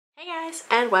Hey guys,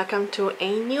 and welcome to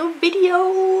a new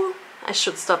video. I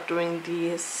should stop doing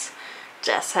these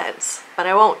jazz hands, but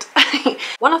I won't.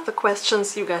 One of the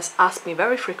questions you guys ask me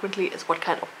very frequently is what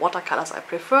kind of watercolors I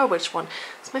prefer, which one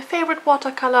is my favorite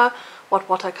watercolor, what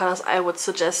watercolors I would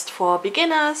suggest for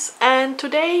beginners. And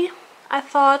today I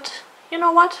thought, you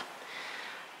know what?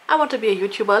 I want to be a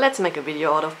YouTuber, let's make a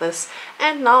video out of this.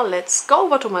 And now let's go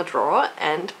over to my drawer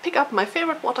and pick up my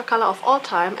favorite watercolor of all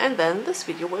time, and then this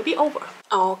video will be over.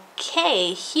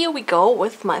 Okay, here we go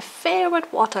with my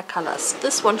favorite watercolors.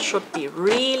 This one should be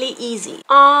really easy.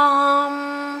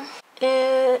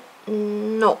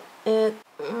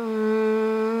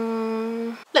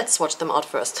 Let's swatch them out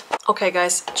first. Okay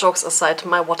guys, jokes aside,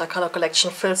 my watercolor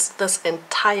collection fills this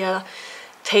entire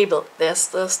table. There's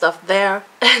the stuff there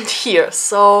and here.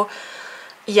 So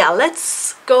yeah,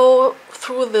 let's go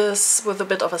through this with a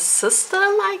bit of a system,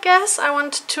 I guess. I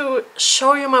want to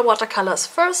show you my watercolors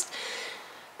first,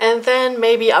 and then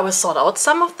maybe I will sort out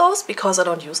some of those because I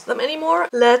don't use them anymore.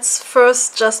 Let's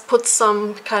first just put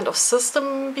some kind of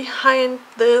system behind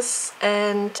this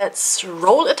and let's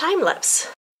roll a time lapse.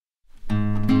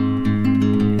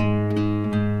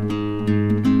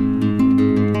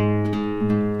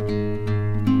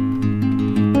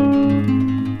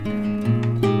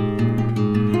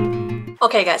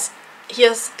 Okay guys,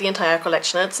 here's the entire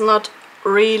collection. It's not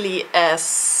really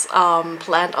as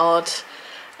planned out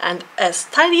and as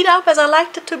tidied up as I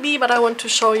liked it to be, but I want to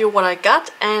show you what I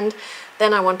got and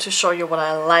then I want to show you what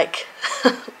I like.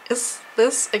 Is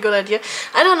this a good idea?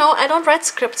 I don't know, I don't write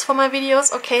scripts for my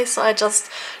videos, okay, so I just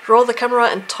roll the camera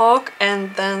and talk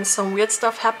and then some weird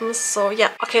stuff happens, so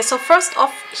yeah. Okay, so first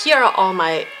off, here are all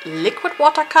my liquid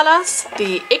watercolors,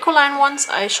 the Ecoline ones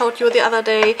I showed you the other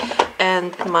day,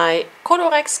 and my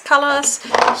Codorex colors.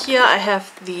 Here I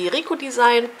have the Rico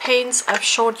Design paints I've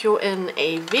showed you in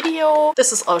a video.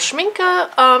 This is all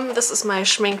Schminke. This is my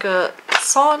Schminke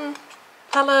Zorn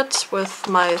palette with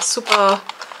my super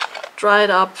dried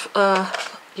up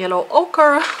yellow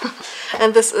ochre.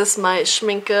 And this is my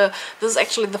Schminke. This is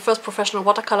actually the first professional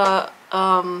watercolor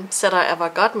set I ever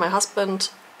got. My husband,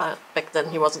 back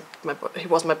then he was my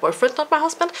boyfriend, not my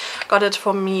husband, got it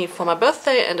for me for my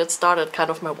birthday, and it started kind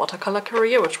of my watercolor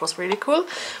career, which was really cool.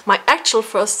 My actual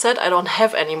first set I don't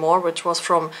have anymore, which was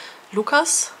from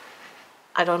Lucas.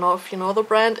 I don't know if you know the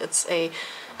brand. It's a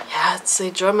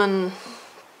German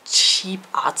cheap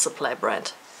art supply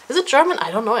brand. Is it German?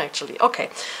 I don't know actually. Okay,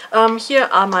 here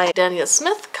are my Daniel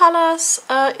Smith colors.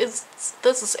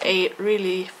 This is a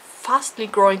really fastly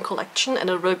growing collection, and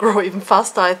it will grow even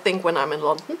faster, I think, when I'm in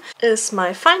London. Is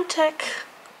my Finetech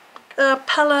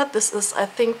palette. This is, I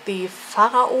think, the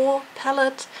Pharao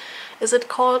palette, is it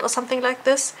called, or something like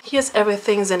this. Here's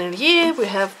everything Sennelier. We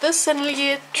have this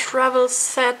Sennelier travel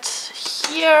set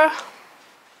here,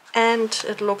 and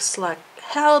it looks like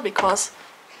hell because,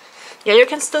 yeah, you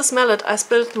can still smell it. I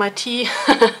spilled my tea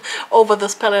over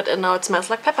this palette and now it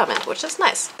smells like peppermint, which is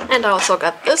nice. And I also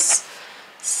got this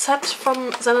set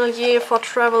from Sennelier for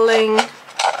traveling.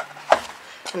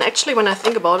 And actually, when I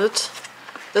think about it,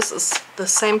 this is the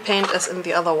same paint as in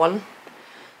the other one.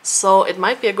 So it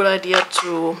might be a good idea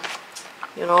to,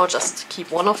 you know, just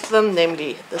keep one of them,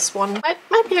 namely this one.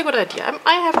 Might be a good idea.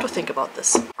 I have to think about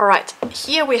this. Alright,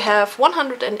 here we have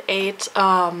 108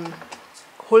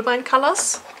 Holbein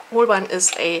colors. Holbein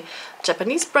is a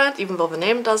Japanese brand, even though the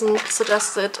name doesn't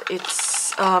suggest it.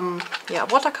 It's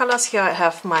watercolors. Here I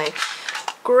have my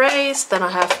grays, then I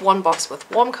have one box with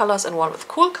warm colors and one with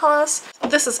cool colors.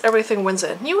 This is everything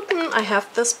Winsor & Newton. I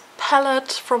have this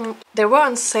palette from, they were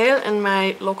on sale in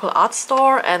my local art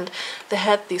store, and they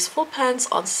had these full pans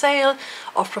on sale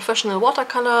of professional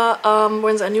watercolor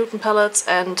Winsor & Newton palettes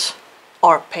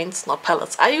or paints, not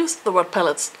palettes. I use the word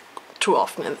palettes too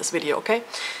often in this video, okay?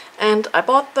 And I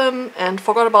bought them and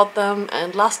forgot about them,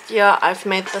 and last year I've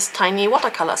made this tiny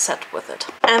watercolor set with it.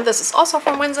 And this is also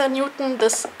from Winsor & Newton.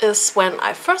 This is when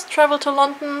I first traveled to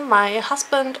London. My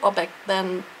husband, or back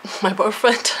then my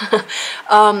boyfriend,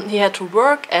 he had to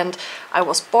work and I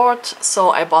was bored, so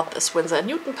I bought this Winsor &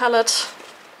 Newton palette,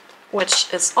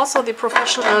 which is also the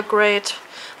professional grade,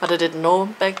 but I didn't know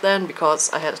back then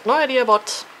because I had no idea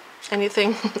about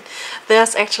anything.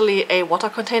 There's actually a water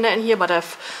container in here, but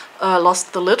I've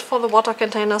lost the lid for the water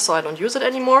container, so I don't use it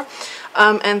anymore.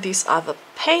 And these are the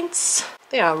paints.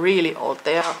 They are really old.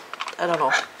 They are, I don't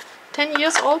know, 10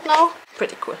 years old now.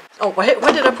 Pretty cool. Oh, where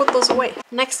did I put those away?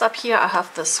 Next up here I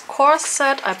have this course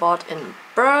set I bought in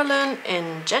Berlin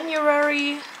in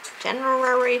January.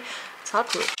 It's hard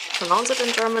to pronounce it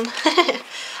in German.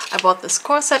 I bought this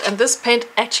core set, and this paint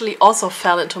actually also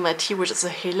fell into my tea, which is a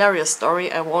hilarious story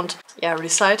I won't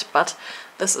recite, but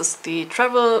this is the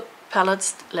travel palette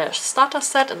 / starter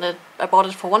set, and I bought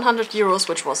it for 100 euros,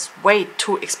 which was way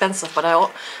too expensive, but I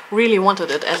really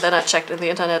wanted it. And then I checked in the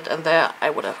internet, and there I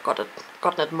would have gotten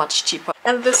it much cheaper.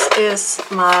 And this is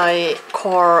my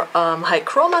core high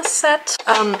chroma set.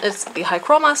 It's the high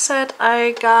chroma set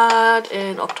I got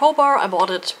in October. I bought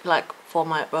it like for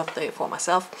my birthday for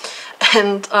myself,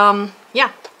 and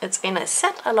yeah, it's a nice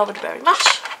set. I love it very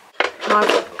much. Now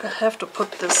I have to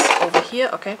put this over here.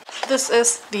 Okay, this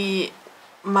is the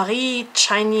Marie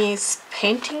Chinese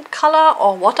painting color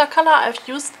or watercolor. I've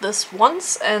used this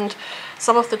once and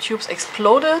some of the tubes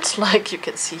exploded, like you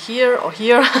can see here or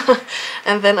here,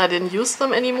 and then I didn't use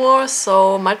them anymore,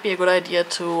 so might be a good idea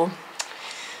to,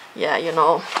 yeah, you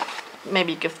know,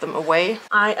 maybe give them away.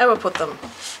 I will put them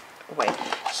away.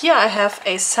 Here I have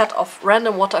a set of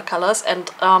random watercolors, and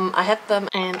I had them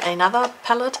in another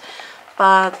palette,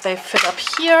 but they fit up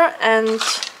here, and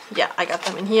yeah, I got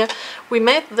them in here. We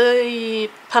made the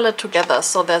palette together,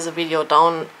 so there's a video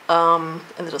down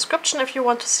in the description if you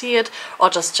want to see it, or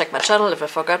just check my channel if I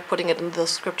forgot putting it in the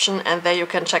description, and there you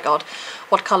can check out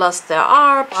what colors there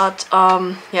are. But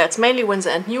yeah, it's mainly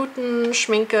Winsor & Newton,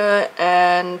 Schminke,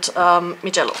 and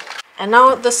Mijello. And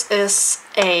now this is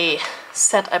a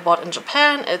set I bought in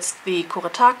Japan. It's the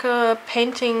Kuretake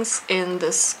paintings in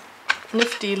this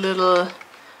nifty little,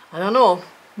 I don't know,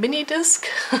 mini disc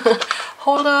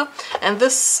holder, and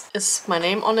this is my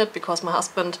name on it because my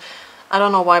husband, I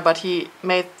don't know why, but he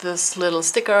made this little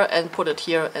sticker and put it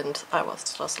here, and I was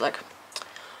just like,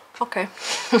 okay.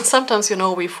 Sometimes, you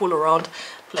know, we fool around,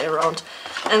 play around.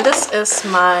 And this is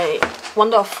my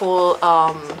wonderful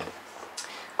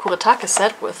Kuretake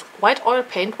set with white oil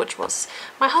paint, which was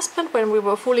my husband when we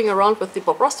were fooling around with the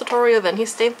Bob Ross tutorial. Then he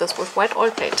stained this with white oil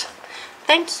paint.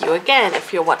 Thank you again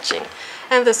if you're watching.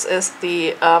 And this is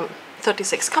the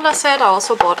 36 color set I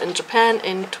also bought in Japan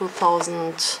in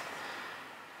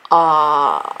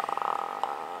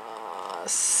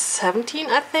 2017,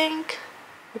 I think.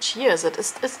 Which year is it?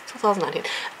 It's 2019.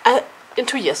 In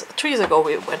 2 years. 2 years ago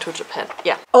we went to Japan.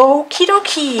 Yeah. Okie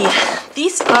dokie.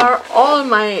 These are all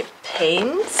my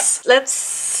paints.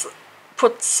 Let's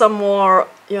put some more,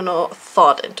 you know,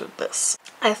 thought into this.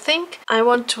 I think I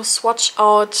want to swatch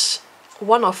out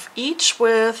one of each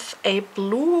with a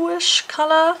bluish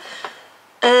color,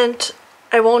 and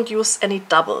I won't use any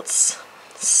doubles.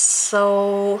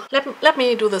 So let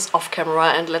me do this off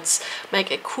camera, and let's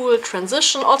make a cool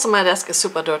transition. Also, my desk is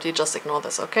super dirty, just ignore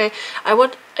this, okay? I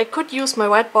could use my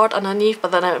whiteboard underneath,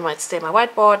 but then I might stain my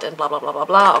whiteboard and blah blah blah blah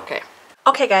blah. Okay.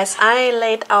 Okay guys, I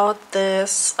laid out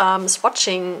this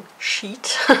swatching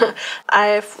sheet.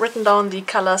 I've written down the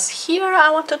colors here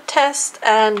I want to test,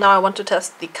 and now I want to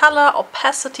test the color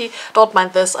opacity. Don't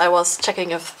mind this, I was checking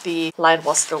if the line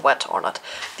was still wet or not.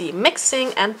 The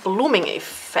mixing and blooming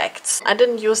effects. I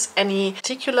didn't use any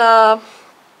particular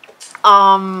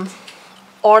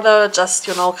order, just,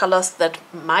 you know, colors that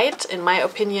might, in my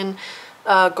opinion,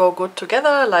 go good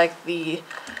together, like the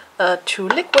 2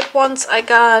 liquid ones I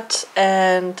got,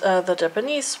 and the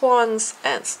Japanese ones,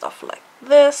 and stuff like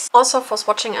this. Also for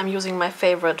swatching I'm using my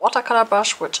favorite watercolor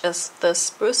brush, which is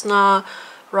this Bösner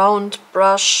round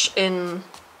brush in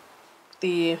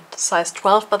the size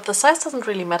 12, but the size doesn't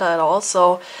really matter at all,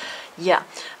 so yeah.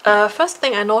 First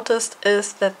thing I noticed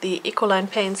is that the Ecoline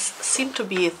paints seem to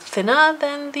be thinner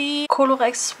than the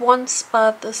Colorex ones,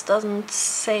 but this doesn't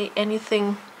say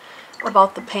anything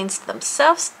about the paints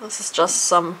themselves. This is just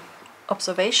some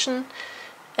observation,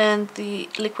 and the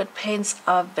liquid paints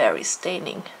are very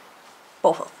staining,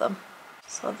 both of them.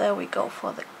 So there we go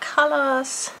for the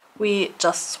colors. We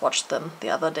just swatched them the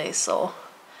other day, so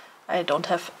I don't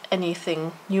have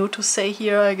anything new to say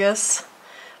here, I guess.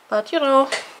 But you know,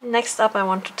 next up I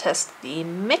want to test the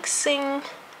mixing.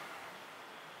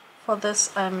 For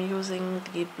this I'm using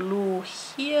the blue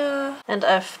here, and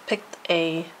I've picked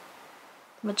a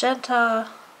magenta.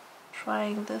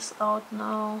 Trying this out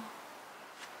now.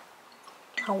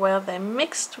 How well they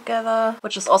mix together,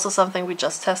 which is also something we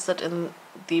just tested in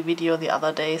the video the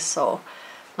other day, so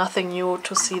nothing new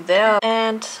to see there.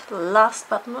 And last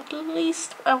but not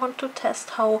least, I want to test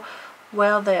how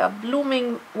well they are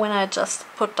blooming when I just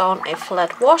put down a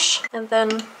flat wash and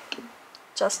then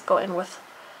just go in with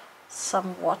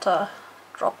some water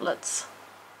droplets.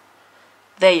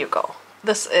 There you go.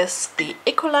 This is the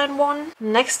Ecoline one.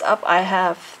 Next up I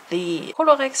have the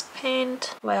Colorex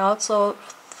paint, where I also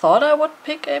thought I would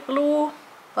pick a blue,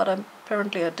 but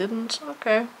apparently I didn't.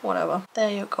 Okay, whatever.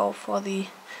 There you go for the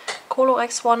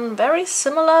Colorex one. Very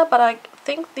similar, but I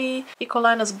think the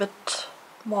Ecoline is a bit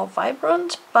more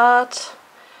vibrant, but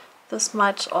This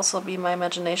might also be my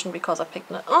imagination because I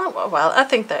picked it. Oh, well, I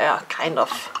think they are kind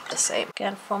of the same.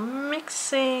 Again, for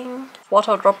mixing,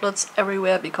 water droplets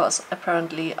everywhere because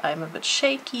apparently I'm a bit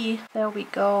shaky. There we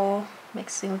go,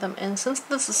 mixing them in. Since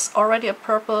this is already a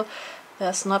purple,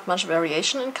 there's not much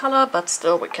variation in color, but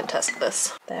still we can test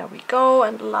this. There we go,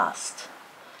 and last,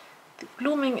 the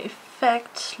blooming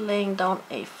effect, laying down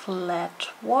a flat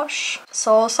wash.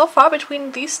 So far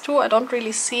between these two I don't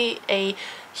really see a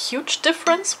huge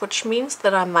difference, which means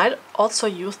that I might also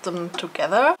use them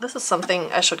together. This is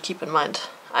something I should keep in mind.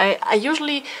 I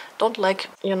usually don't like,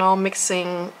 you know,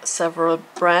 mixing several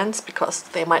brands because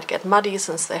they might get muddy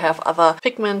since they have other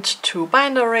pigment to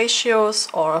binder ratios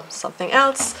or something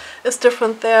else is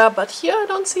different there, but here I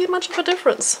don't see much of a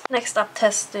difference. Next up,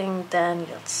 testing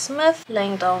Daniel Smith,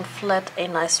 laying down flat a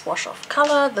nice wash of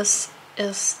color. This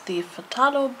is the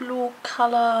phthalo blue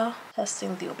color.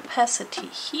 Testing the opacity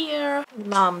here.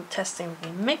 Now I'm testing the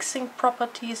mixing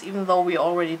properties, even though we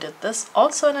already did this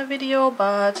also in a video,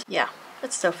 but yeah,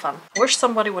 it's still fun. I wish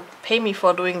somebody would pay me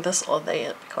for doing this all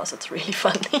day because it's really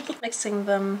funny. Mixing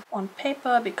them on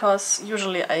paper because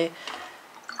usually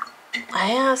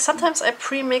sometimes I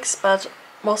pre-mix, but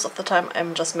most of the time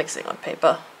I'm just mixing on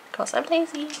paper because I'm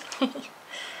lazy.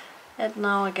 And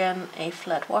now again a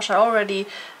flat wash. I already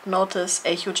notice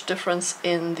a huge difference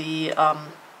in the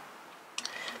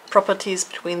properties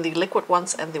between the liquid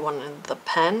ones and the one in the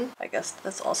pan. I guess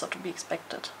that's also to be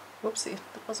expected. Whoopsie,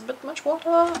 that was a bit much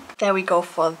water. There we go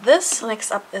for this.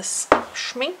 Next up is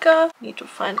Schminke. Need to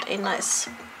find a nice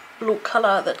blue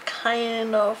color that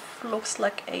kind of looks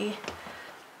like a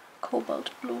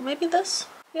cobalt blue. Maybe this?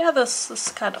 Yeah, this is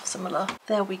kind of similar.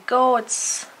 There we go.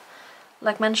 It's,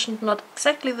 like mentioned, not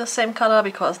exactly the same color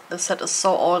because the set is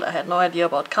so old. I had no idea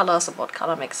about colors, about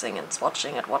color mixing and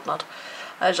swatching and whatnot.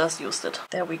 I just used it.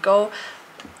 There we go.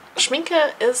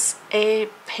 Schminke is a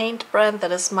paint brand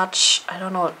that is much, I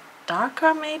don't know,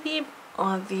 darker maybe,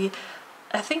 or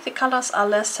I think the colors are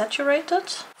less saturated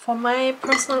for my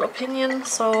personal opinion.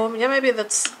 So yeah, maybe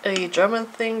that's a German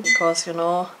thing because, you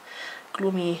know,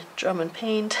 gloomy German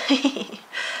paint.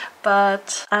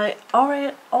 But I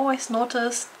always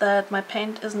noticed that my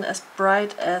paint isn't as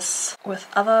bright as with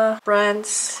other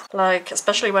brands, like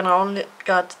especially when I only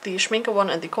got the Schminke one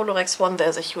and the Colorex one.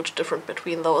 There's a huge difference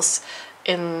between those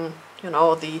in, you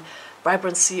know, the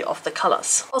vibrancy of the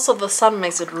colors. Also, the sun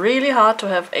makes it really hard to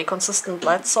have a consistent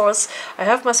light source. I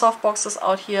have my soft boxes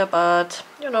out here, but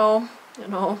you know.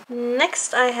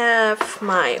 Next I have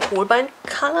my Holbein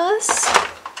colors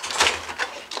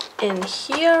in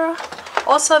here.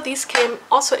 Also, these came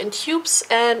also in tubes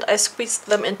and I squeezed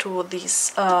them into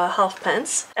these half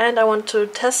pans. And I want to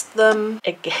test them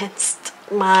against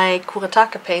my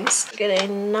Kuretake paints. Get a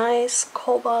nice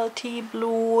cobalty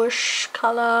bluish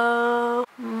color.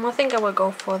 I think I will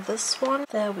go for this one.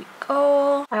 There we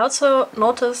go. I also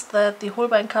noticed that the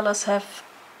Holbein colors have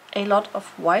a lot of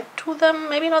white to them.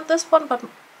 Maybe not this one, but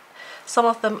some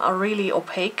of them are really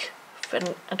opaque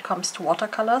when it comes to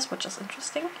watercolors, which is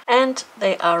interesting. And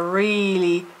they are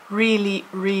really, really,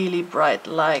 really bright.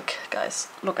 Like, guys,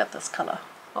 look at this color.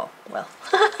 Oh, well.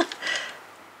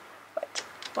 Right.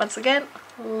 Once again,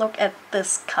 look at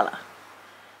this color.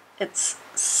 It's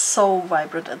so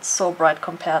vibrant and so bright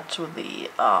compared to the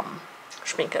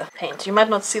Schminke paint. You might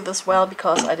not see this well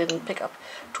because I didn't pick up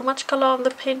too much color on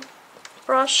the paint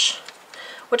brush,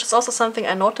 which is also something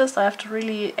I noticed. I have to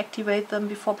really activate them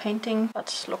before painting.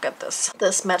 But look at this.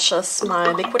 This matches my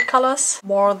liquid colors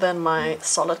more than my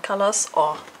solid colors,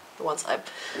 or the ones I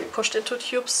pushed into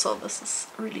tubes, so this is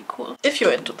really cool if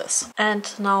you're into this. And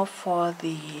now for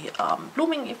the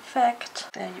blooming effect.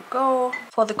 There you go.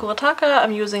 For the Kuretake,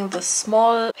 I'm using the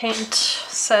small paint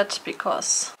set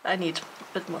because I need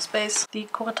bit more space. The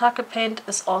Kuretake paint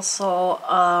is also,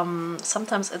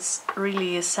 sometimes it's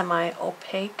really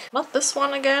semi-opaque. Not this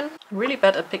one again. I'm really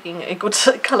bad at picking a good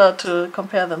color to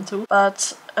compare them to,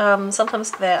 but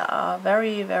sometimes they are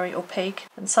very, very opaque,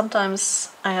 and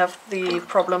sometimes I have the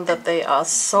problem that they are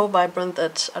so vibrant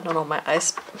that, I don't know, my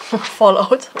eyes fall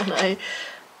out when I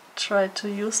try to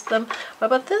use them.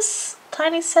 But this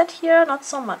tiny set here, not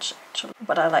so much actually,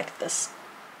 but I like this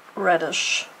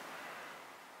reddish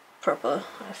purple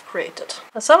I've created.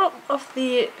 Now, some of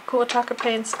the Kuretake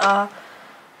paints are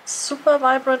super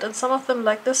vibrant, and some of them,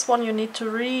 like this one, you need to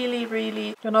really,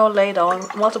 really, you know, lay down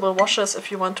multiple washes if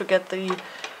you want to get the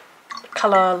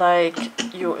color like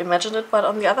you imagine it. But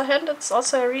on the other hand, it's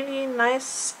also a really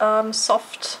nice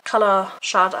soft color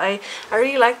shade. I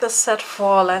really like this set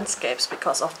for landscapes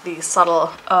because of the subtle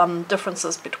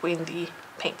differences between the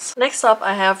paints. Next up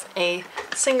I have a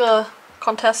single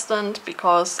contestant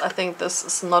because I think this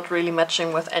is not really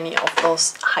matching with any of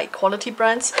those high quality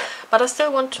brands, but I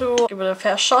still want to give it a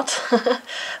fair shot.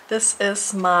 This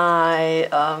is my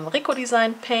Rico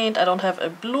Design paint. I don't have a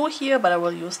blue here, but I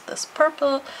will use this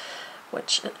purple,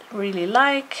 which I really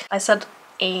like. I said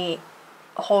a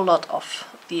whole lot of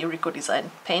the Rico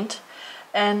Design paint,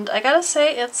 and I gotta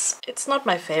say it's not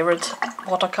my favorite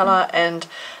watercolor, and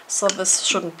so this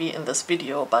shouldn't be in this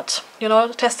video, but you know,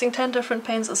 testing 10 different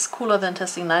paints is cooler than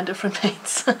testing 9 different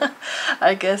paints,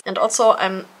 I guess. And also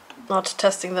I'm not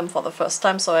testing them for the first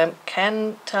time, so I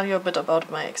can tell you a bit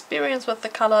about my experience with the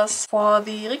colors. For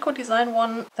the Rico Design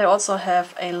one, they also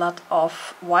have a lot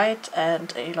of white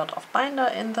and a lot of binder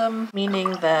in them,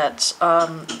 meaning that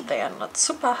they are not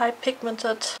super high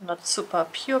pigmented, not super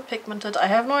pure pigmented. I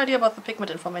have no idea about the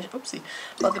pigment information, oopsie,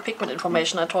 about the pigment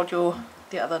information I told you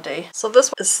the other day. So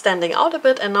this is standing out a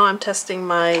bit, and now I'm testing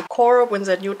my Core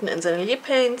Winsor & Newton and Sennelier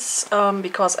paints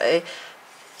because I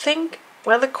think,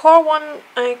 well, the Core one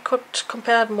I could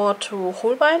compare it more to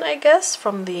Holbein, I guess,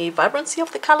 from the vibrancy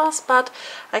of the colors, but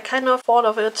I kind of thought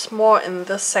of it more in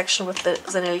this section with the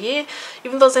Sennelier,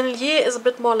 even though Sennelier is a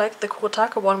bit more like the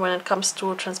Kurotake one when it comes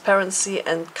to transparency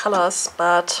and colors,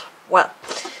 but, well,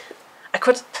 I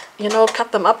could, you know,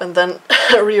 cut them up and then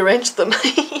rearrange them.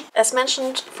 As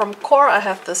mentioned, from Core I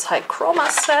have this high chroma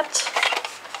set,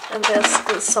 and there's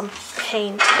still some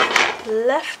paint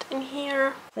left in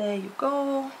here. There you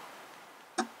go.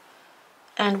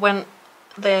 And when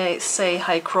they say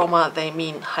high chroma, they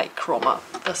mean high chroma.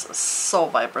 This is so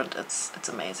vibrant, it's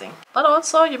amazing. But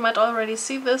also, you might already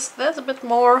see this, there's a bit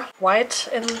more white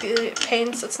in the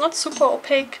paints. It's not super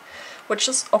opaque, which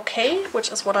is okay,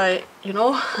 which is what I, you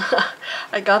know,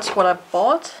 I got what I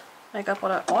bought. I got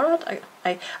what I ordered.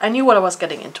 I knew what I was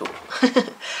getting into.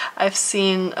 I've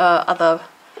seen other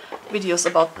videos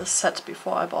about this set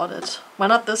before I bought it. Well,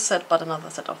 not this set, but another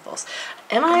set of those.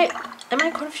 Am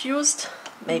I confused?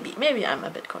 Maybe I'm a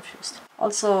bit confused.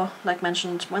 Also, like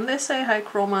mentioned, when they say high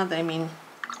chroma, they mean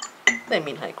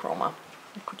high chroma.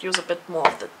 You could use a bit more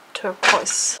of the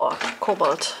turquoise or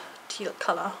cobalt teal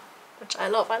color, which I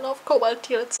love. I love cobalt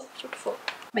teal, it's so beautiful.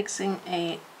 Mixing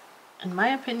a, in my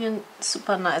opinion,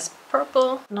 super nice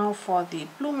purple. Now for the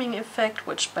blooming effect,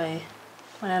 which when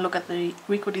I look at the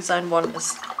Rico Design one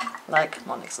is like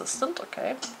non-existent.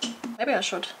 Okay, maybe I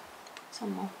should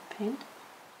some more paint,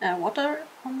 water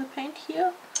on the paint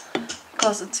here,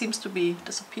 because it seems to be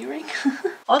disappearing.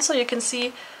 Also, you can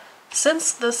see,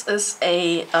 since this is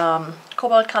a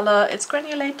cobalt color, it's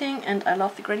granulating, and I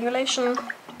love the granulation.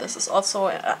 This is also,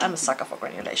 I'm a sucker for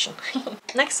granulation.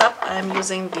 Next up, I'm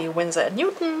using the Winsor &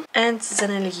 Newton and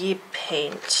Sennelier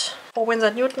paint. For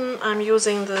Winsor & Newton, I'm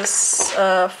using this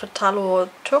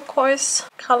Phthalo turquoise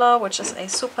color, which is a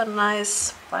super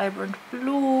nice, vibrant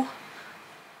blue.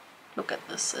 Look at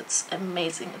this, it's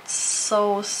amazing. It's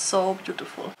so, so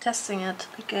beautiful. Testing it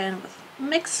again with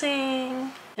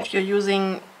mixing. If you're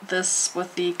using this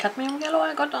with the cadmium yellow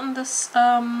I got on this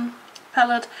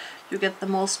palette, you get the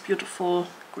most beautiful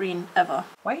green ever.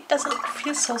 Why does it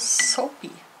feel so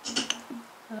soapy?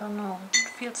 I don't know, it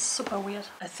feels super weird.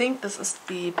 I think this is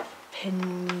the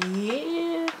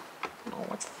Penier. No,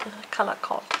 what's the color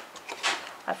called?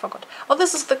 I forgot. Oh,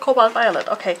 this is the cobalt violet.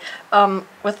 Okay,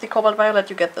 with the cobalt violet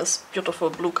you get this beautiful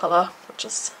blue color, which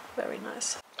is very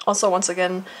nice. Also, once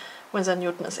again, Winsor &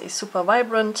 Newton is a super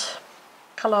vibrant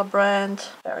color brand,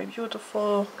 very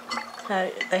beautiful.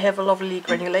 They have a lovely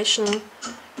granulation.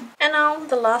 And now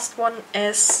the last one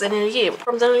is Sennelier.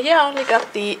 From Sennelier I only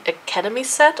got the Academy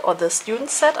set or the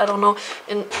student set. I don't know.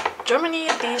 In Germany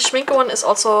the Schminke one is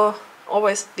also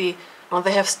always the... No,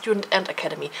 they have student and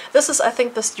Academy. This is, I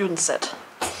think, the student set.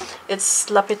 It's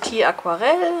La Petite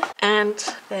Aquarelle,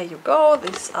 and there you go.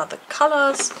 These are the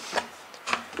colors.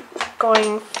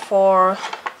 Going for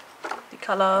the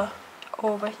color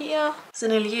over here.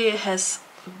 Sennelier has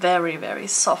very, very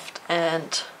soft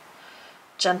and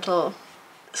gentle...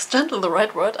 Is gentle the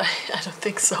right word? I don't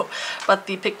think so. But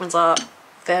the pigments are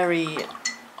very...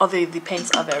 Or the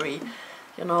paints are very,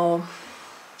 you know,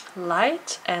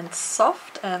 light and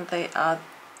soft, and they are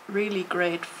really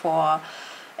great for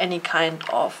any kind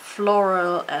of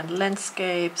floral and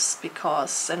landscapes,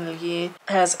 because Sennelier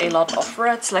has a lot of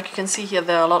reds. Like you can see here,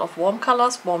 there are a lot of warm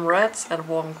colors, warm reds and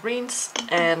warm greens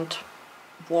and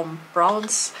warm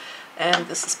browns, and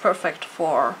this is perfect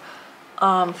for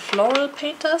floral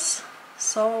painters.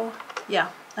 So yeah,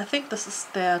 I think this is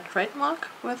their trademark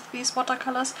with these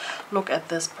watercolors. Look at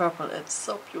this purple, it's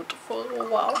so beautiful,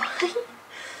 wow.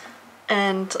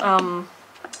 And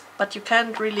but you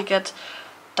can't really get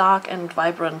dark and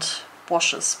vibrant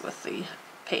washes with the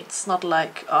paints. Not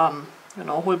like you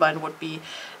know, Holbein would be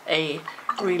a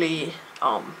really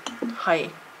high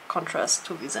contrast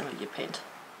to the Sennelier paint.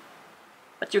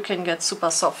 But you can get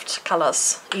super soft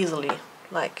colors easily.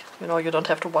 Like, you know, you don't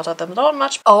have to water them down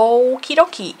much. Okie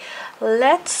dokie.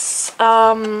 Let's,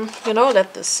 you know,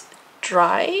 let this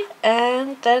dry,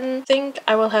 and then think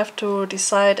I will have to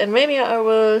decide, and maybe I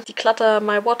will declutter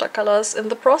my watercolors in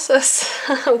the process.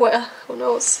 Well, who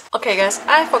knows. Okay guys,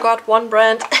 I forgot one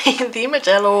brand, the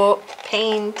Magello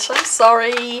paint. I'm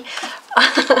sorry.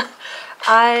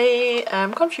 I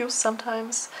am confused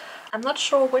sometimes. I'm not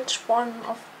sure which one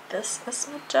of this is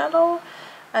Magello.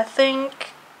 I think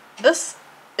this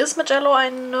is Magello, I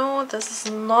know. This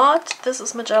is not. This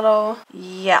is Magello.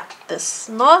 Yeah, this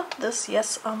not. This,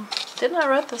 yes. Didn't I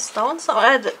write this down? So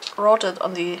I wrote it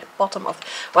on the bottom of...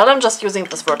 Well, I'm just using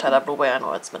this Watercolor Blue where I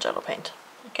know it's Magello paint.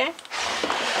 Okay?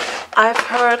 I've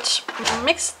heard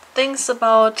mixed things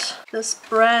about this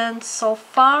brand so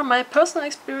far. My personal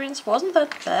experience wasn't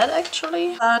that bad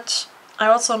actually, but I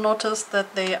also noticed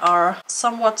that they are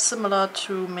somewhat similar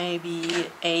to maybe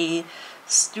a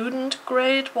student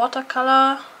grade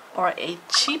watercolor or a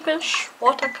cheapish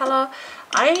watercolor.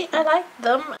 I like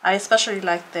them. I especially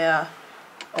like their...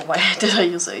 Oh, why did I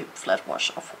use a flat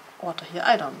wash of water here?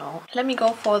 I don't know. Let me go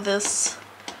for this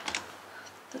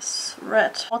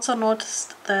red. Also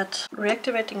noticed that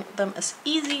reactivating them is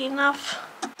easy enough.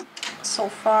 So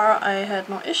far I had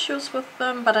no issues with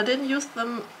them, but I didn't use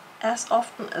them as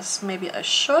often as maybe I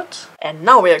should. And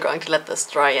now we are going to let this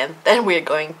dry, and then we are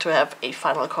going to have a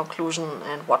final conclusion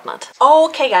and whatnot.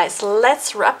 Okay guys,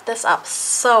 let's wrap this up.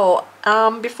 So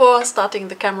before starting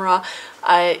the camera,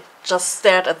 I just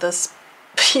stared at this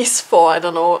piece for, I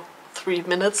don't know, 3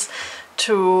 minutes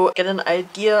to get an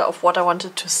idea of what I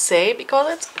wanted to say,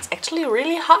 because it's actually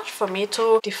really hard for me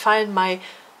to define my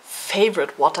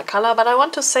favorite watercolor, but I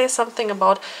want to say something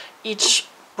about each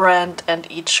brand and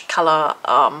each color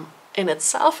in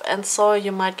itself, and so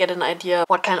you might get an idea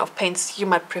what kind of paints you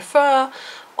might prefer,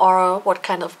 or what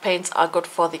kind of paints are good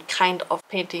for the kind of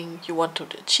painting you want to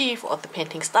achieve, or the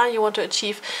painting style you want to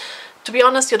achieve. To be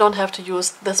honest, you don't have to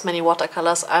use this many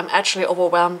watercolors. I'm actually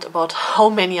overwhelmed about how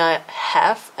many I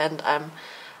have, and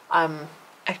I'm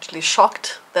actually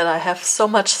shocked that I have so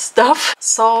much stuff.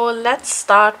 So let's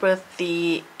start with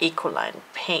the Ecoline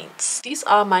paints. These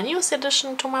are my newest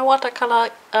addition to my watercolor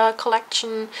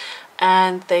collection,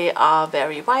 and they are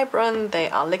very vibrant. They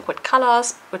are liquid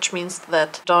colors, which means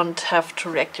that you don't have to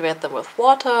reactivate them with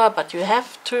water, but you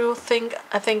have to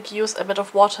I think use a bit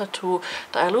of water to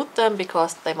dilute them,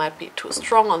 because they might be too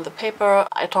strong on the paper.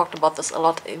 I talked about this a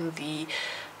lot in the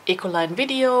Ecoline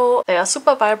video. They are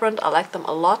super vibrant. I like them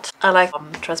a lot. I like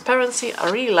transparency.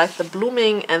 I really like the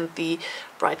blooming and the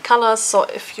bright colors. So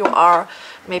if you are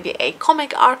maybe a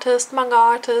comic artist, manga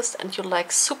artist, and you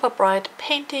like super bright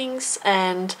paintings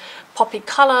and poppy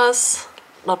colors,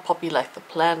 not poppy like the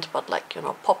plant, but like, you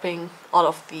know, popping out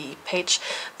of the page,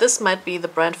 this might be the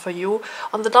brand for you.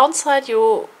 On the downside,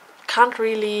 you can't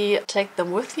really take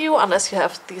them with you unless you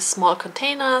have these small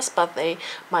containers, but they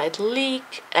might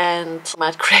leak and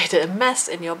might create a mess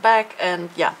in your bag, and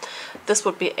yeah, this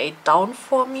would be a down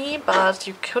for me. But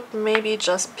you could maybe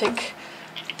just pick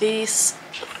these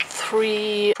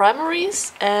 3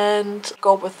 primaries and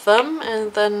go with them,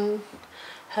 and then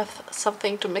have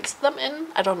something to mix them in.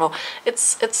 I don't know,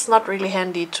 it's not really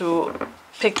handy to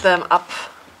pick them up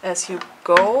as you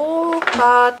go,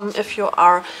 but if you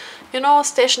are, you know,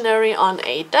 stationary on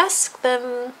a desk,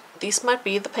 then these might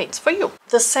be the paints for you.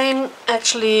 The same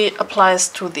actually applies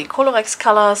to the Colorex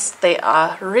colors. They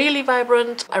are really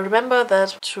vibrant. I remember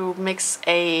that to mix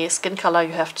a skin color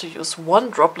you have to use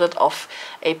 1 droplet of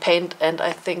a paint and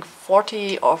I think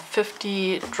 40 or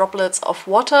 50 droplets of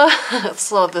water.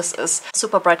 So this is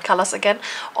super bright colors again.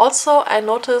 Also, I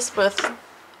noticed with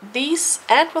these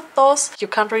and with those, you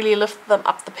can't really lift them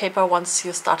up the paper once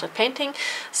you started painting.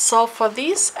 So for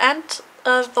these and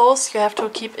those, you have to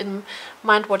keep in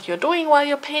mind what you're doing while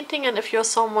you're painting, and if you're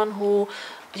someone who,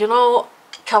 you know,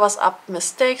 covers up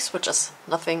mistakes, which is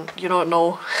nothing, you don't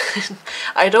know.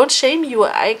 I don't shame you,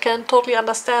 I can totally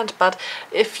understand, but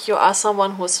if you are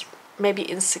someone who's maybe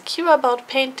insecure about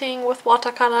painting with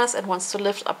watercolors and wants to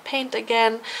lift up paint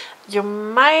again, you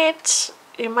might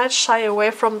shy away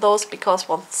from those, because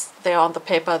once they're on the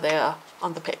paper, they're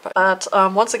on the paper. But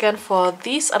once again, for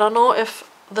these, I don't know if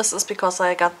this is because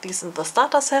I got these in the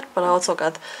starter set, but I also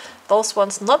got those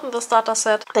ones not in the starter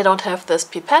set. They don't have this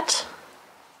pipette,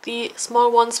 the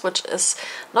small ones, which is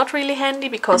not really handy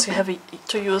because you have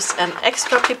to use an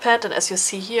extra pipette, and as you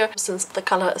see here, since the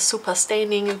color is super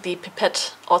staining, the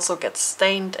pipette also gets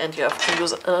stained and you have to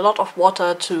use a lot of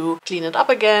water to clean it up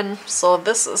again. So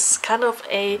this is kind of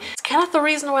the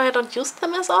reason why I don't use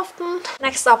them as often.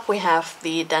 Next up we have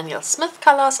the Daniel Smith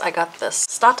colors. I got this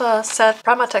starter set,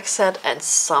 primer text set and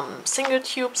some single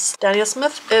tubes. Daniel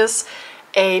Smith is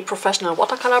a professional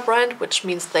watercolor brand, which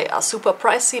means they are super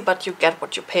pricey, but you get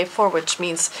what you pay for, which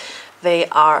means they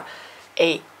are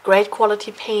a great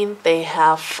quality paint. They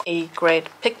have a great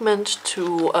pigment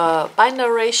to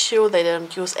binder ratio. They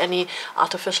don't use any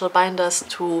artificial binders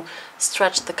to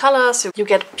stretch the colors. You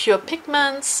get pure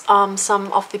pigments.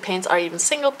 Some of the paints are even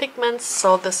single pigments,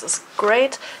 so this is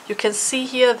great. You can see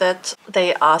here that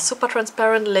they are super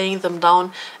transparent. Laying them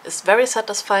down is very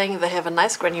satisfying. They have a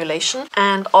nice granulation,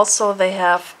 and also they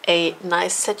have a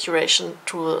nice saturation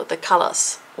to the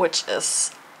colors, which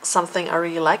is something I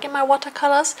really like in my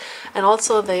watercolors. And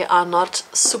also they are not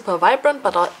super vibrant,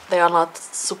 but they are not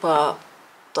super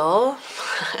dull.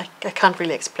 I can't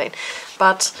really explain,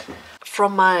 but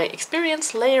from my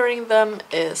experience, layering them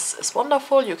is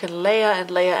wonderful. You can layer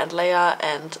and layer and layer,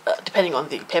 and depending on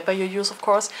the paper you use, of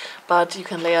course, but you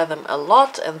can layer them a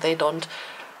lot and they don't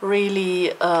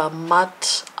really mud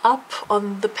up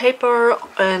on the paper.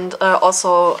 And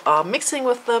also mixing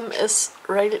with them is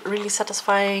really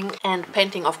satisfying, and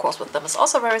painting of course with them is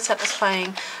also very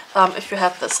satisfying. If you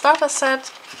have the starter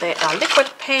set, they are liquid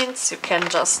paints. You can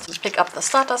just pick up the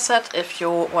starter set if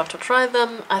you want to try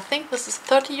them. I think this is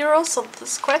 30 euros, so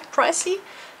this is quite pricey.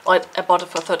 I bought it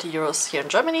for 30 euros here in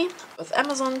Germany with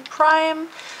Amazon Prime.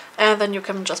 And then you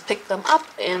can just pick them up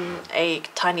in a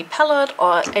tiny palette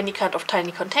or any kind of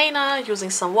tiny container using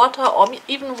some water or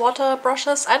even water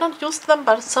brushes. I don't use them,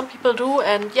 but some people do,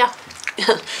 and yeah,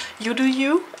 you do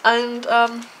you. And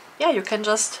yeah, you can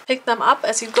just pick them up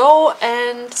as you go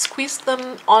and squeeze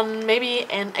them on maybe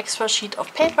an extra sheet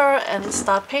of paper and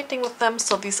start painting with them.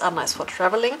 So these are nice for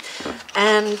traveling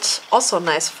and also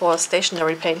nice for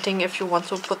stationary painting if you want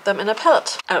to put them in a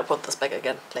palette. I'll put this back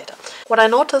again later. What I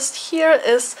noticed here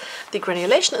is the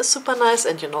granulation is super nice,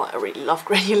 and you know I really love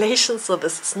granulation, so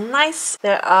this is nice.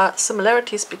 There are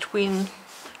similarities between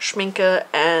Schminke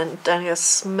and Daniel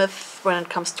Smith when it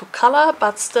comes to color,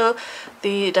 but still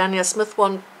the Daniel Smith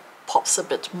one pops a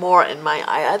bit more in my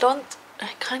eye. I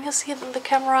kind of see it in the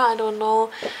camera, I don't know,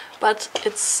 but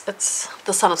it's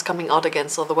the sun is coming out again,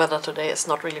 so the weather today is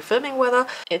not really filming weather.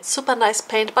 It's super nice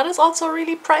paint, but it's also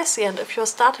really pricey, and if you're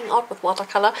starting out with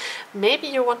watercolor, maybe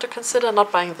you want to consider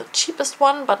not buying the cheapest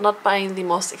one, but not buying the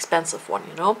most expensive one,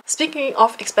 you know. Speaking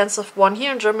of expensive one,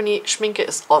 here in Germany, Schminke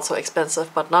is also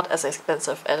expensive, but not as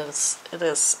expensive as it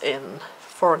is in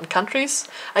foreign countries.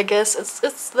 I guess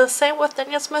it's the same with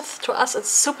Daniel Smith. To us it's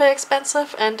super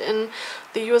expensive, and in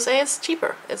the USA it's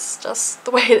cheaper. It's just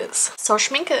the way it is. So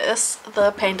Schminke is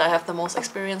the paint I have the most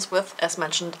experience with. As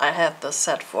mentioned, I had this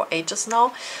set for ages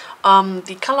now.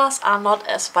 The colors are not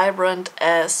as vibrant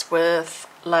as with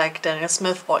like Daniel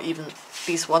Smith or even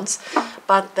these ones,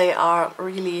 but they are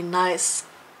really nice,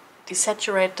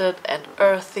 desaturated and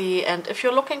earthy. And if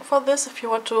you're looking for this, if you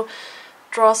want to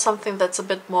draw something that's a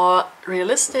bit more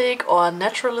realistic or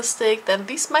naturalistic, then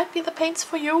these might be the paints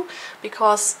for you,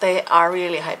 because they are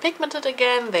really high pigmented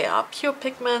again. They are pure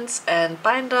pigments and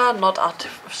binder, not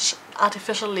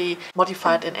artificially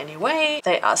modified in any way.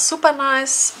 They are super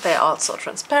nice. They are also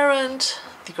transparent.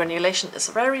 The granulation is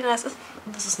very nice.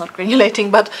 This is not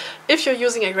granulating, but if you're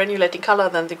using a granulating color,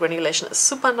 then the granulation is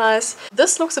super nice.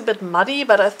 This looks a bit muddy,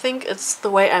 but I think it's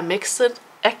the way I mixed it.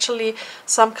 Actually,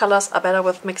 some colors are better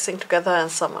with mixing together and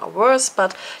some are worse,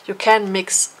 but you can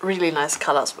mix really nice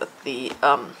colors with the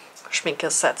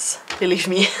Schminke sets, believe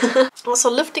me.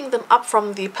 Also, lifting them up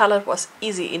from the palette was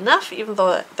easy enough, even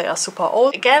though they are super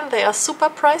old. Again, they are super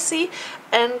pricey,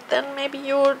 and then maybe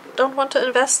you don't want to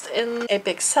invest in a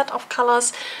big set of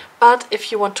colors. But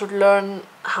if you want to learn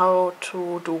how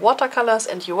to do watercolors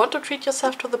and you want to treat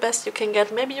yourself to the best you can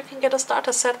get, maybe you can get a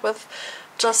starter set with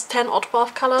just 10 or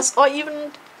 12 colors, or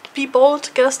even be bold,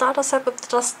 get a starter set with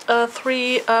just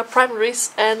 3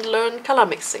 primaries and learn color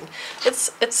mixing.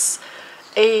 It's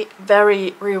a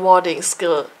very rewarding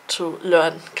skill to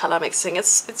learn color mixing.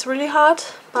 It's really hard,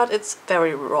 but it's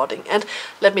very rewarding. And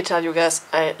let me tell you guys,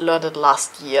 I learned it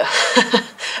last year.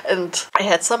 And I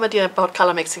had some idea about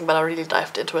color mixing, but I really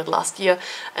dived into it last year.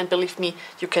 And believe me,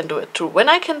 you can do it too. When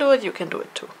I can do it, you can do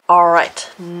it too.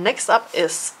 Alright, next up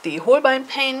is the Holbein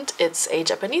paint. It's a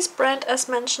Japanese brand, as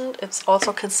mentioned. It's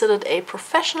also considered a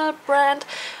professional brand.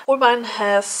 Holbein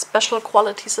has special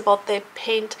qualities about their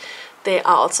paint. They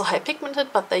are also high pigmented,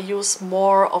 but they use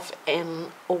more of an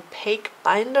opaque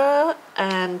binder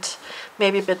and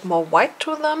maybe a bit more white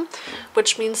to them,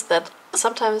 which means that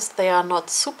sometimes they are not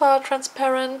super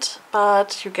transparent,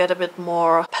 but you get a bit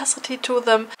more opacity to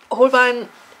them. Holbein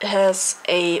has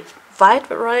a wide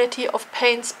variety of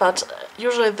paints, but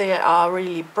usually they are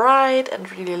really bright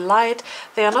and really light.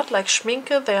 They are not like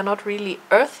Schminke, they are not really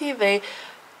earthy.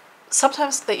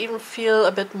 Sometimes they even feel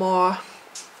a bit more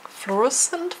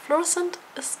fluorescent. Fluorescent,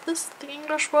 is this the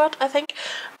English word, I think?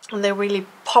 And they really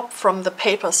pop from the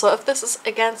paper. So if this is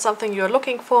again something you're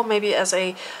looking for, maybe as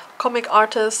a comic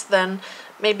artist, then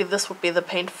maybe this would be the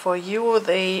paint for you.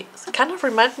 They kind of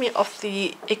remind me of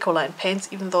the Ecoline paints,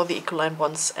 even though the Ecoline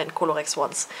ones and Colorex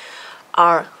ones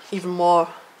are even more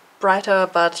brighter,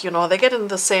 but you know, they get in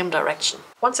the same direction.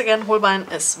 Once again, Holbein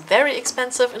is very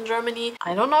expensive in Germany.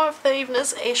 I don't know if there even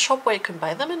is a shop where you can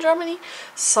buy them in Germany,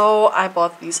 so I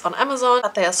bought these on Amazon,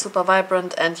 but they are super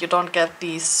vibrant and you don't get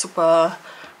these super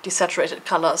desaturated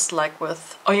colors like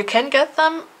with, or you can get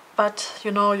them, but you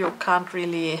know, you can't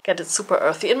really get it super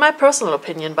earthy, in my personal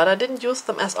opinion, but I didn't use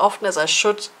them as often as I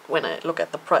should when I look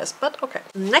at the price, but okay.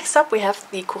 Next up we have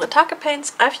the Kuretake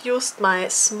paints. I've used my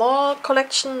small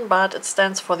collection, but it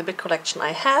stands for the big collection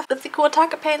I have. With the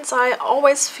Kuretake paints, I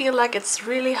always feel like it's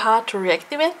really hard to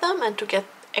reactivate them and to get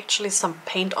actually some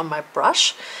paint on my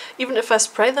brush. Even if I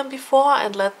spray them before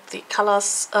and let the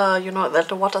colors, you know, let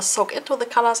the water soak into the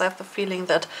colors, I have the feeling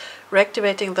that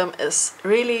reactivating them is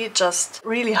really just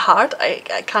really hard.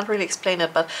 I can't really explain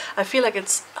it, but I feel like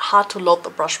it's hard to load the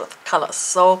brush with colors.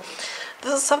 So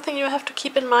this is something you have to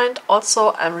keep in mind.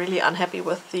 Also, I'm really unhappy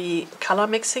with the color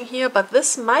mixing here, but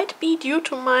this might be due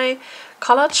to my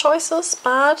color choices,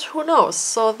 but who knows.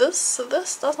 So this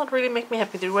does not really make me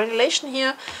happy. The granulation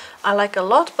here I like a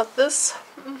lot, but this,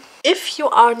 if you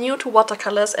are new to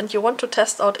watercolors and you want to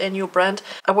test out a new brand,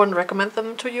 I wouldn't recommend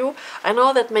them to you. I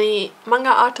know that many manga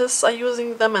artists are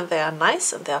using them and they are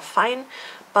nice and they are fine,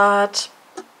 but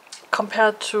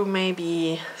compared to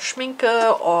maybe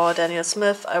Schminke or Daniel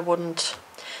Smith, I wouldn't.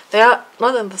 They are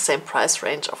not in the same price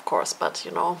range, of course, but you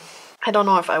know, I don't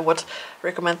know if I would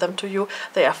recommend them to you.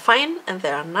 They are fine and they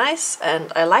are nice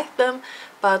and I like them,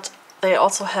 but they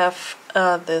also have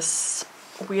this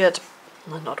weird,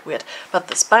 not weird, but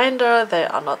this binder. They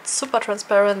are not super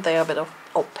transparent, they are a bit of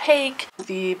opaque.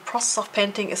 The process of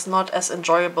painting is not as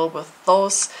enjoyable with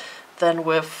those than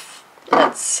with,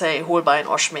 let's say, Holbein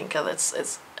or Schminke.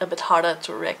 It's a bit harder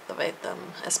to reactivate them,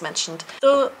 as mentioned.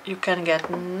 Still, you can get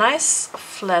nice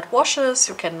flat washes,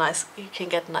 you can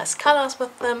get nice colors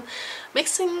with them.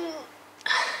 Mixing,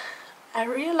 I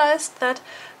realized that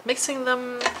mixing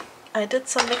them, I did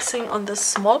some mixing on this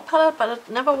small palette, but it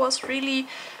never was really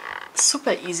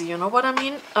super easy, you know what I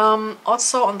mean?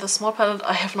 Also on the small palette,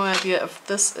 I have no idea if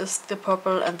this is the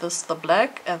purple and this the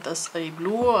black and this the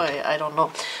blue, I don't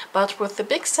know. But with the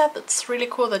big set, it's really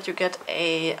cool that you get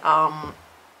a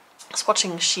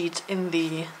swatching sheet in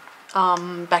the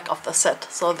back of the set,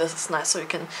 so this is nice, so you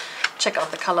can check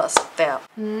out the colors there.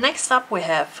 Next up we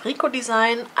have Rico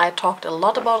Design. I talked a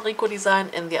lot about Rico Design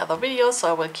in the other videos,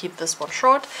 so I will keep this one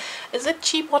short. It's a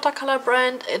cheap watercolor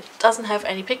brand. It doesn't have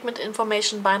any pigment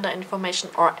information, binder information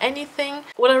or anything.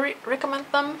 Would I recommend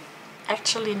them?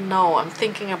 Actually no, I'm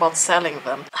thinking about selling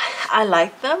them. I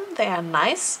like them, they are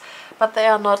nice, but they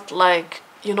are not like,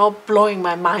 you know, blowing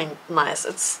my mind nice.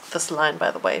 It's this line,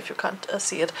 by the way, if you can't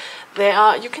see it. They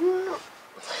are, you can,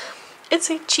 it's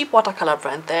a cheap watercolor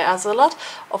brand. There's a lot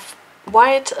of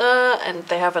white and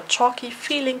they have a chalky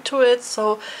feeling to it,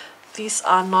 so these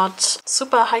are not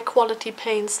super high quality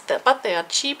paints, but they are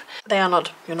cheap. They are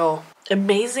not, you know,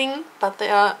 amazing, but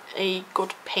they are a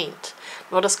good paint.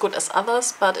 Not as good as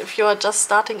others, but if you are just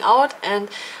starting out, and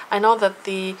I know that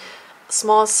the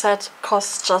small set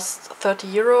costs just 30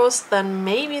 euros, then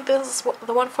maybe this is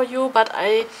the one for you, but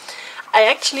I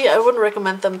wouldn't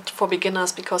recommend them for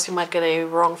beginners because you might get a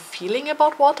wrong feeling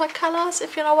about watercolors,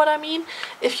 if you know what I mean.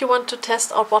 If you want to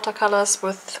test out watercolors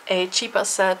with a cheaper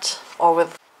set or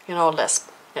with, you know,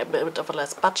 a bit of a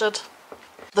less budget,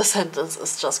 the sentence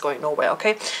is just going nowhere,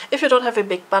 okay? If you don't have a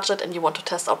big budget and you want to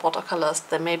test out watercolors,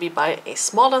 then maybe buy a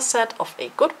smaller set of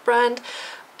a good brand.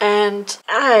 And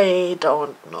I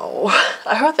don't know.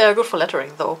 I heard they are good for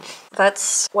lettering though.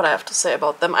 That's what I have to say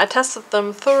about them. I tested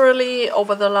them thoroughly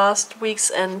over the last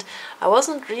weeks and I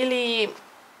wasn't really...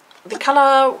 The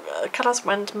colors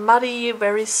went muddy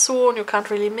very soon. You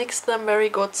can't really mix them very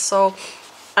good. So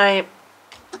I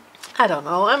don't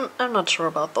know. I'm not sure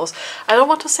about those. I don't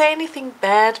want to say anything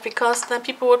bad because then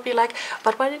people would be like,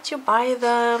 but why did you buy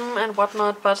them and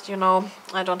whatnot? But you know,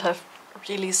 I don't have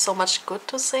really so much good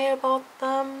to say about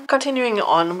them. Continuing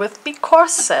on with the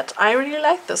course set. I really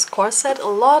like this course set a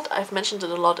lot. I've mentioned it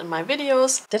a lot in my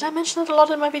videos. Did I mention it a lot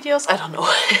in my videos? I don't know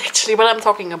actually, but I'm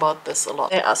talking about this a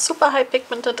lot. They are super high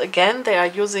pigmented. Again, they are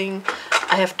using,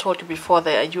 I have told you before,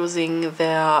 they are using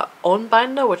their own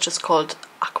binder, which is called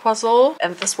Aquazole,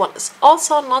 and this one is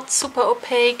also not super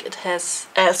opaque. It has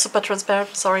super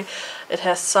transparent, sorry. It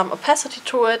has some opacity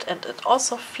to it, and it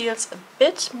also feels a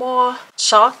bit more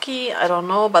chalky. I don't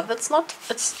know, but that's not,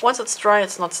 it's once it's dry,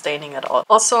 it's not staining at all.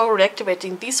 Also,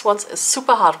 reactivating these ones is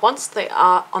super hard. Once they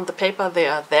are on the paper, they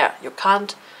are there. You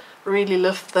can't really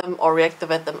lift them or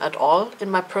reactivate them at all,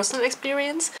 in my personal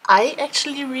experience. I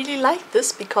actually really like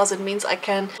this because it means I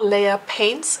can layer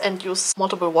paints and use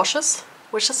multiple washes,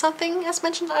 which is something, as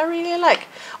mentioned, I really like.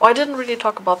 Oh, I didn't really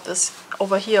talk about this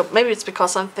over here. Maybe it's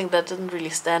because something that didn't really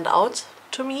stand out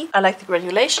to me. I like the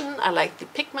granulation, I like the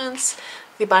pigments.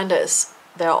 The binder is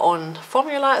their own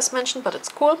formula, as mentioned, but it's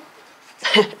cool.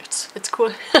 it's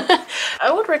cool.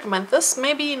 I would recommend this.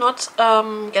 Maybe not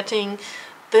getting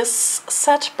this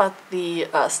set, but the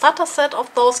starter set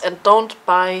of those, and don't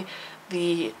buy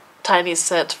the tiny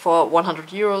set for 100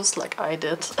 euros like I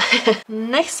did.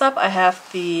 Next up, I have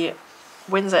the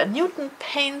Winsor & Newton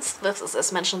paints. This is,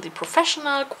 as mentioned, the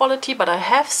professional quality, but I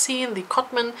have seen the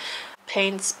Cotman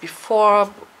paints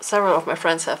before. Several of my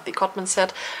friends have the Cotman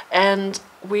set, and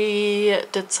we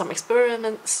did some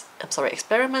experiments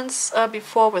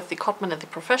before with the Cotman and the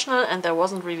professional, and there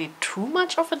wasn't really too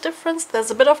much of a difference.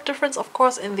 There's a bit of difference, of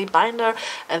course, in the binder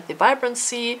and the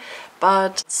vibrancy,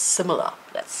 but similar,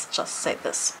 let's just say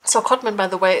this. So Cotman, by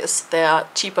the way, is their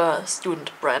cheaper student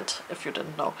brand, if you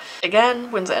didn't know.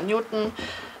 Again, Winsor & Newton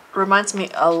reminds me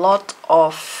a lot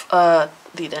of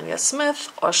the Daniel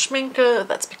Smith or Schminke.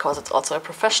 That's because it's also a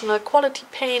professional quality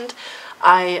paint.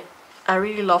 I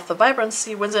really love the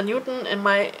vibrancy. Winsor & Newton, in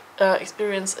my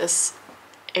experience, is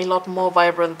a lot more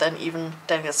vibrant than even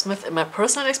Daniel Smith in my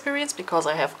personal experience, because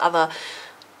I have other,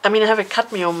 I have a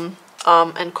cadmium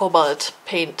and cobalt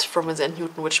paint from Winsor &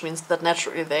 Newton, which means that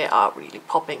naturally they are really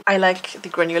popping. I like the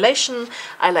granulation,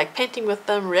 I like painting with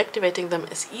them, reactivating them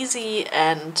is easy,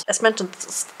 and as mentioned,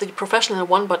 it's the professional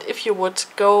one, but if you would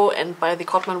go and buy the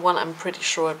Cotman one, I'm pretty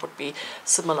sure it would be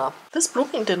similar. This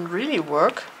blooming didn't really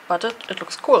work, but it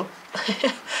looks cool.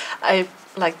 I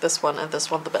like this one and this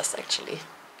one the best, actually.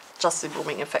 Just the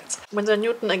blooming effects. Winsor &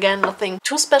 Newton, again, nothing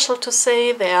too special to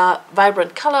say. They are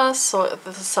vibrant colors, so if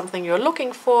this is something you're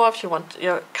looking for, if you want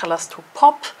your colors to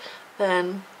pop,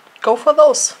 then go for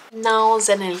those. Now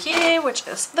Sennelier, which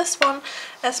is this one,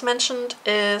 as mentioned,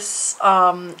 is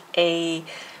a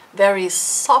very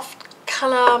soft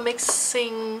color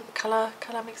mixing. The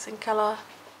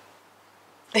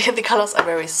colors are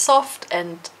very soft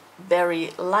and very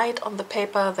light on the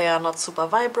paper. They are not super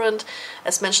vibrant.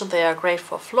 As mentioned, they are great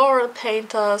for floral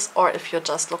painters, or if you're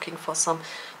just looking for some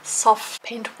soft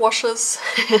paint washes.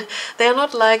 They are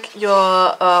not like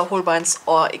your Holbeins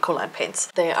or Ecoline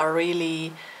paints. They are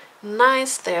really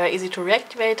nice. They are easy to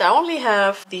reactivate. I only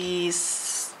have the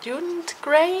student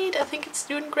grade, I think it's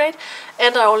student grade,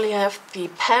 and I only have the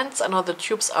pans. I know the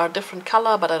tubes are a different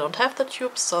color, but I don't have the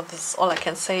tubes, so this is all I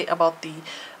can say about the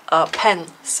pen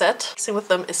set. Mixing with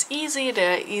them is easy,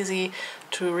 they're easy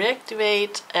to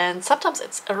reactivate, and sometimes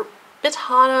it's a bit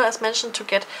harder, as mentioned, to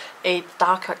get a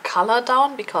darker color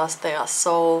down because they are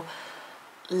so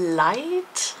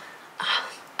light.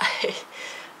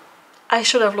 I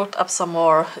should have looked up some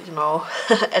more,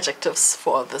 adjectives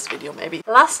for this video maybe.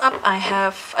 Last up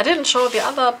I didn't show the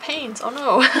other paints, oh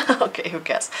no. Okay, who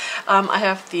cares. I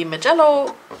have the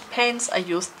Magello paints. I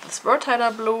used this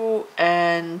Watercolor blue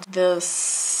and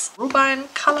this Rubine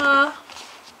color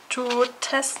to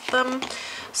test them.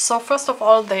 So first of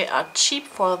all, they are cheap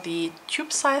for the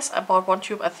tube size. I bought one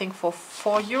tube, I think, for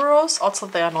 4 euros. Also,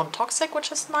 they are non-toxic,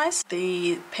 which is nice.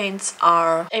 The paints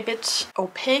are a bit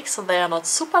opaque, so they are not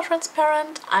super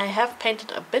transparent. I have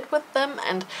painted a bit with them,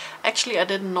 and actually I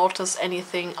didn't notice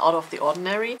anything out of the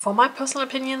ordinary. For my personal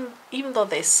opinion, even though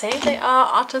they say they are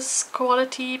artist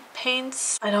quality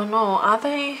paints, I don't know, are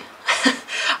they?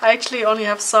 I actually only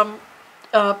have some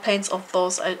paints of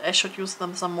those. I should use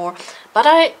them some more, but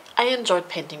I enjoyed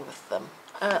painting with them.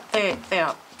 They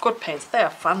are good paints, they are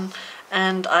fun,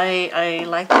 and I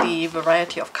like the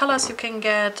variety of colors you can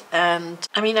get. And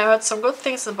I heard some good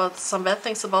things about, some bad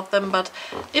things about them, but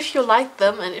if you like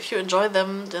them and if you enjoy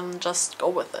them, then just go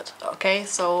with it, okay?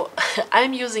 So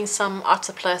I'm using some art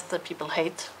supplies that people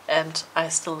hate, and I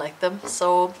still like them,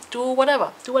 so do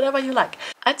whatever you like.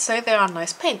 I'd say they are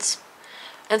nice paints.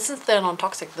 And since they're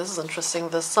non-toxic, this is interesting.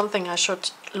 This is something I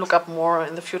should look up more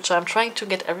in the future. I'm trying to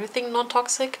get everything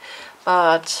non-toxic,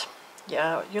 but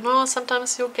yeah, you know,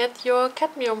 sometimes you get your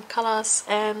cadmium colors,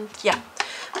 and yeah,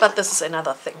 but this is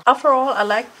another thing. Overall, I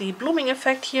like the blooming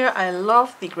effect here. I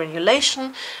love the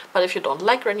granulation, but if you don't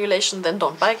like granulation, then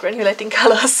don't buy granulating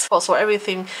colors. Also,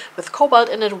 everything with cobalt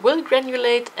in it will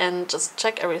granulate, and just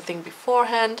check everything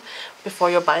beforehand before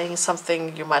you're buying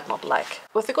something you might not like.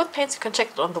 With the good paints, you can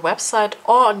check it on the website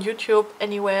or on YouTube,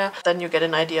 anywhere. Then you get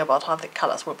an idea about how the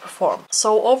colors will perform.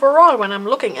 So overall, when I'm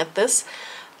looking at this,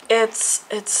 it's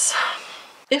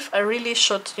if I really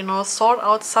should, you know, sort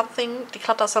out something,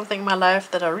 declutter something in my life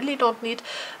that I really don't need,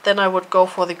 then I would go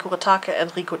for the Kuretake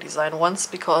and Rico design ones,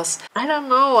 because I don't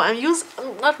know, I'm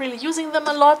not really using them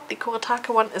a lot. The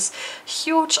Kuretake one is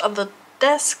huge on the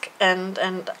desk, and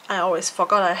I always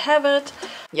forgot I have it.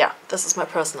 Yeah, this is my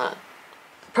personal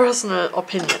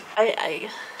opinion.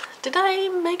 Did I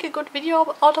make a good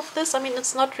video out of this? I mean,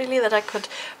 it's not really that I could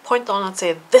point on and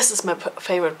say this is my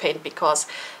favorite paint, because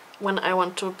when I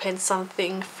want to paint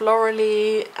something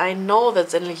florally, I know that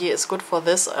Zenlier is good for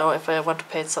this. Or if I want to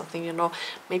paint something, you know,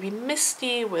 maybe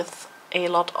misty with a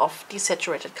lot of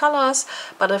desaturated colors.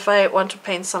 But if I want to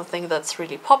paint something that's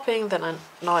really popping, then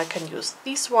now I can use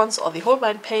these ones or the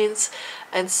Holbein paints.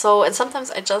 And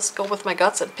sometimes I just go with my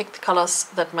guts and pick the colors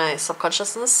that my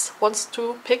subconsciousness wants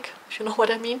to pick, if you know what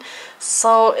I mean.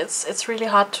 So it's really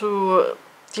hard to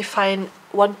define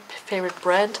one favorite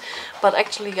brand. But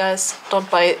actually, guys,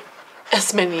 don't buy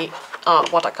as many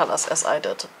watercolors as I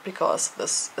did, because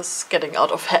this is getting out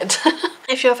of hand.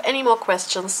 If you have any more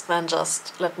questions, then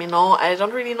just let me know. I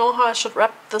don't really know how I should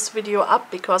wrap this video up,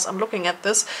 because I'm looking at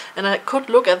this and I could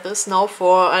look at this now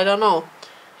for, I don't know,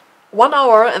 1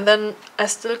 hour, and then I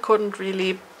still couldn't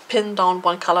really pin down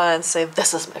one color and say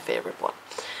this is my favorite one.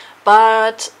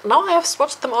 But now I have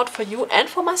swatched them out for you and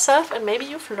for myself, and maybe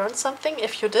you've learned something.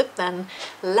 If you did, then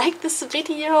like this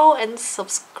video and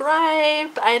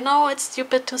subscribe. I know it's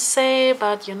stupid to say,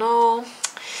 but you know,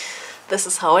 this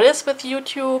is how it is with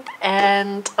YouTube.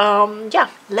 And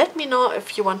yeah, let me know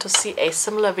if you want to see a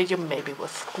similar video, maybe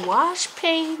with gouache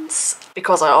paints,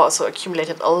 because I also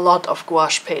accumulated a lot of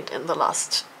gouache paint in the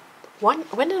last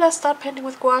when did I start painting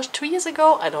with gouache? 2 years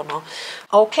ago? I don't know.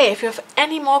 Okay, if you have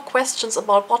any more questions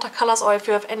about watercolors, or if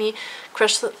you have any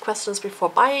questions before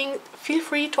buying, feel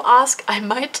free to ask. I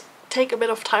might take a bit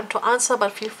of time to answer,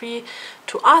 but feel free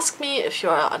to ask me if you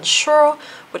are unsure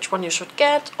which one you should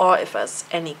get, or if it's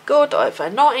any good, or if I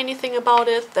know anything about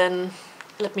it, then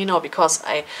let me know, because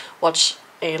I watch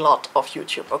a lot of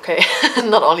YouTube, okay?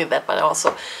 Not only that, but I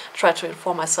also try to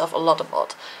inform myself a lot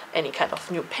about any kind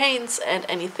of new paints and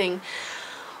anything.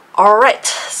 Alright,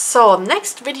 so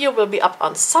next video will be up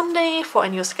on Sunday for a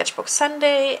new Sketchbook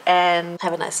Sunday, and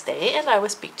have a nice day, and I will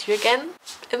speak to you again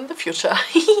in the future.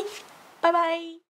 Bye bye!